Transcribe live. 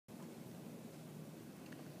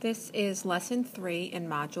This is Lesson 3 in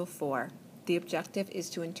Module 4. The objective is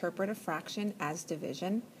to interpret a fraction as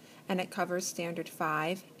division, and it covers Standard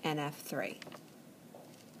 5 and F3.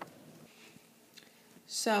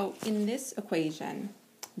 So in this equation,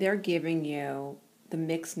 they're giving you the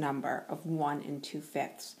mixed number of 1 and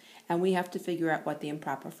 2/5, and we have to figure out what the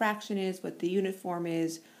improper fraction is, what the unit form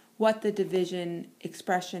is, what the division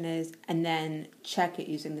expression is, and then check it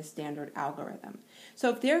using the standard algorithm.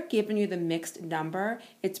 So if they're giving you the mixed number,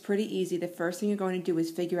 it's pretty easy. The first thing you're going to do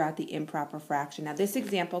is figure out the improper fraction. Now this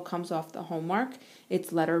example comes off the homework.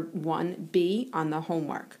 It's letter 1B on the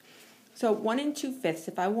homework. So 1 and 2/5,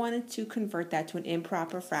 if I wanted to convert that to an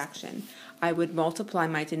improper fraction, I would multiply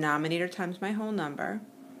my denominator times my whole number.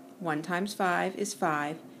 1 times 5 is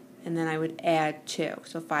 5, and then I would add 2.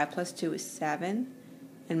 So 5 plus 2 is 7.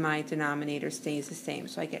 And my denominator stays the same.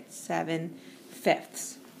 So I get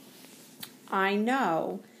 7/5. I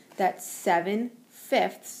know that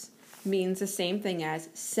 7/5 means the same thing as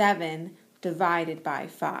 7 divided by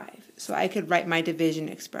 5. So I could write my division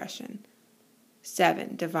expression.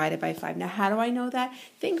 7 divided by 5. Now how do I know that?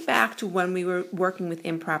 Think back to when we were working with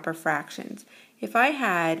improper fractions. If I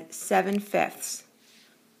had 7/5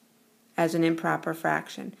 as an improper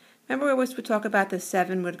fraction, remember we would talk about the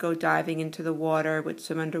 7 would go diving into the water, would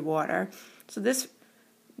swim underwater. So this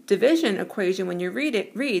division equation, when you read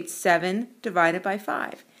it, reads 7 divided by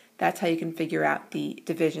 5. That's how you can figure out the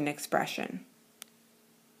division expression.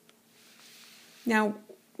 Now,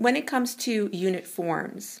 when it comes to unit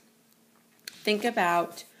forms, think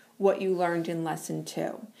about what you learned in Lesson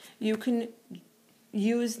 2. You can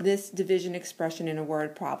use this division expression in a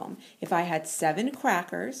word problem. If I had 7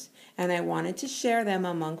 crackers and I wanted to share them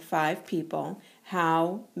among 5 people,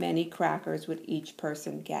 how many crackers would each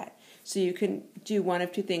person get? So you can do one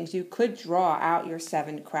of two things. You could draw out your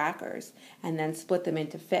 7 crackers and then split them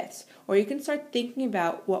into fifths. Or you can start thinking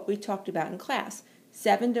about what we talked about in class.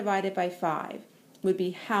 7 divided by 5 would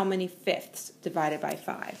be how many fifths divided by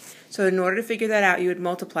 5. So in order to figure that out, you would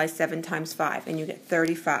multiply 7 times 5, and you get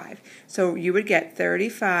 35. So you would get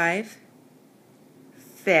 35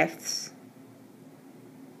 fifths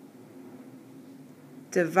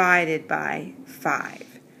divided by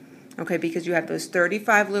 5. Okay, because you have those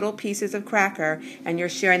 35 little pieces of cracker, and you're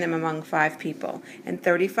sharing them among 5 people. And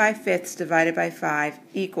 35 fifths divided by 5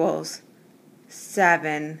 equals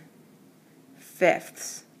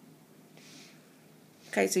 7/5.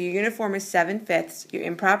 Okay, so your unit form is 7/5. Your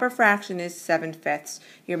improper fraction is 7/5.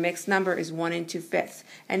 Your mixed number is 1 and 2/5.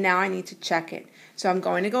 And now I need to check it. So I'm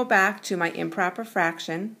going to go back to my improper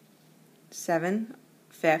fraction,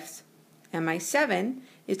 7/5, and my 7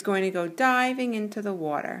 is going to go diving into the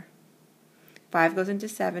water. 5 goes into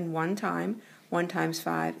 7 one time. 1 times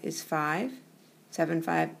 5 is 5.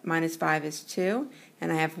 5 minus 5 is 2.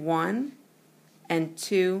 And I have 1 and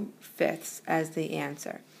 2/5 as the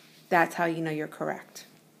answer. That's how you know you're correct.